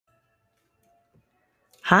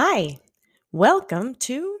Hi, welcome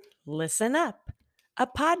to Listen Up, a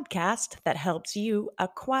podcast that helps you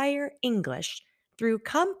acquire English through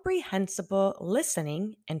comprehensible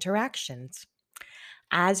listening interactions.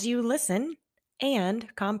 As you listen and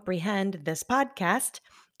comprehend this podcast,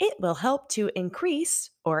 it will help to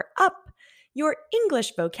increase or up your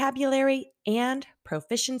English vocabulary and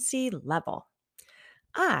proficiency level.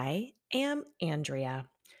 I am Andrea.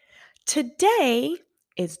 Today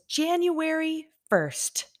is January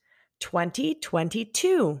 1st,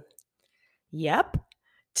 2022. Yep,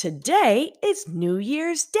 today is New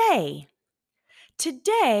Year's Day.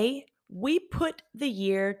 Today, we put the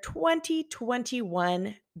year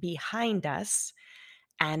 2021 behind us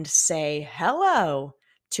and say hello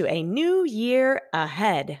to a new year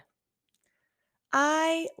ahead.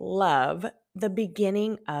 I love the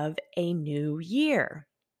beginning of a new year.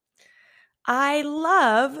 I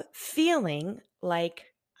love feeling like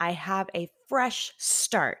I have a fresh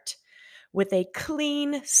start with a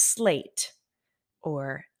clean slate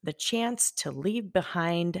or the chance to leave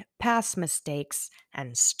behind past mistakes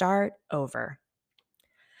and start over.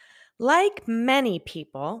 Like many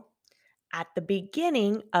people, at the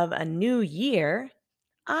beginning of a new year,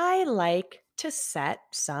 I like to set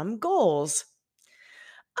some goals.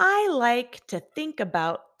 I like to think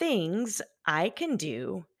about things I can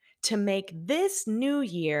do to make this new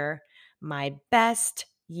year my best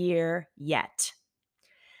year yet.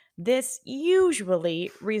 This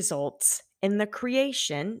usually results in the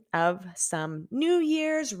creation of some New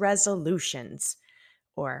Year's resolutions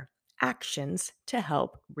or actions to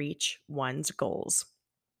help reach one's goals.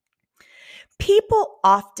 People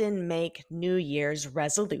often make New Year's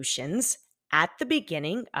resolutions at the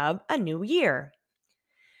beginning of a new year.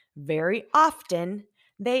 Very often,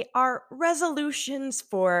 they are resolutions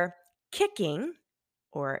for kicking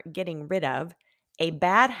or getting rid of a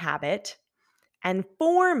bad habit and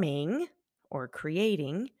forming or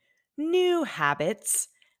creating new habits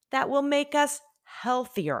that will make us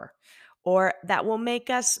healthier or that will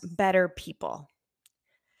make us better people.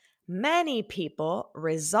 Many people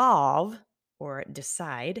resolve or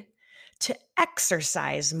decide to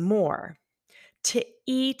exercise more, to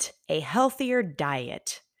eat a healthier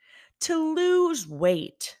diet, to lose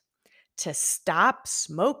weight, to stop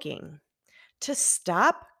smoking, to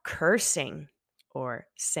stop cursing or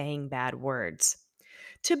saying bad words,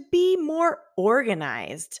 to be more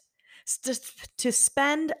organized, to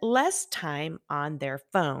spend less time on their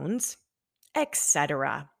phones,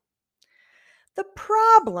 etc. The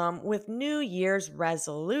problem with New Year's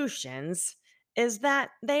resolutions is that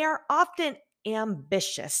they are often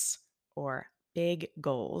ambitious or big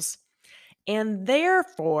goals, and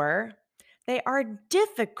therefore they are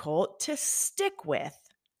difficult to stick with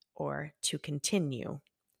or to continue.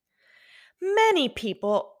 Many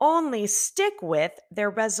people only stick with their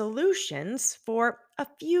resolutions for a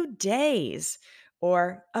few days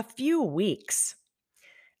or a few weeks.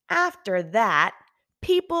 After that,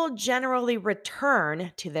 people generally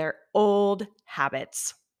return to their old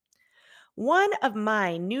habits. One of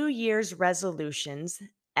my New Year's resolutions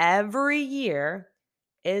every year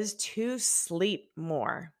is to sleep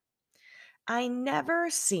more. I never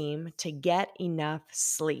seem to get enough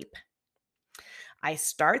sleep. I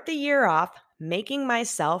start the year off making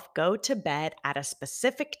myself go to bed at a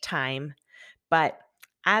specific time, but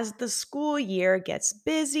as the school year gets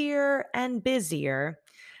busier and busier,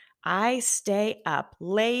 I stay up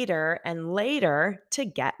later and later to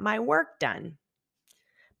get my work done.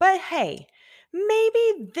 But hey,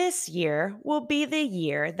 maybe this year will be the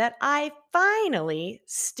year that I finally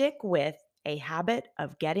stick with a habit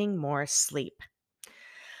of getting more sleep.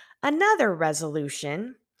 Another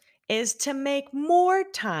resolution is to make more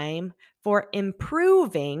time for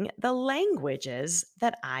improving the languages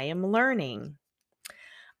that I am learning.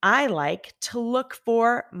 I like to look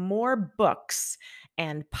for more books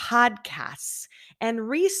and podcasts and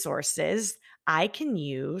resources I can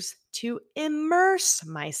use to immerse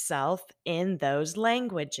myself in those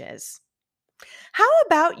languages. How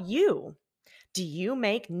about you? Do you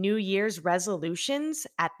make New Year's resolutions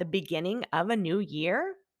at the beginning of a new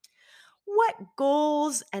year? What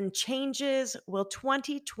goals and changes will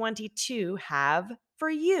 2022 have for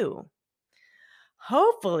you?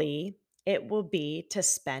 Hopefully, it will be to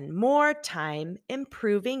spend more time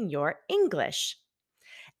improving your English.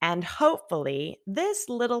 And hopefully, this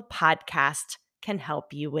little podcast can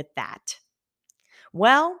help you with that.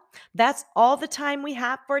 Well, that's all the time we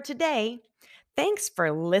have for today. Thanks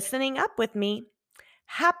for listening up with me.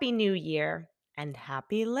 Happy New Year and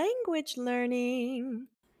happy language learning.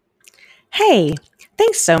 Hey,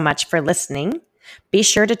 thanks so much for listening. Be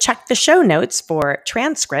sure to check the show notes for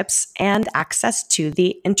transcripts and access to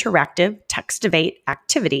the interactive Textivate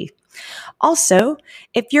activity. Also,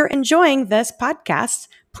 if you're enjoying this podcast,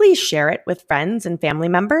 please share it with friends and family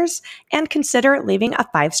members and consider leaving a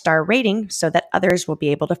 5-star rating so that others will be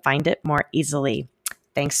able to find it more easily.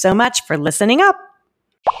 Thanks so much for listening up.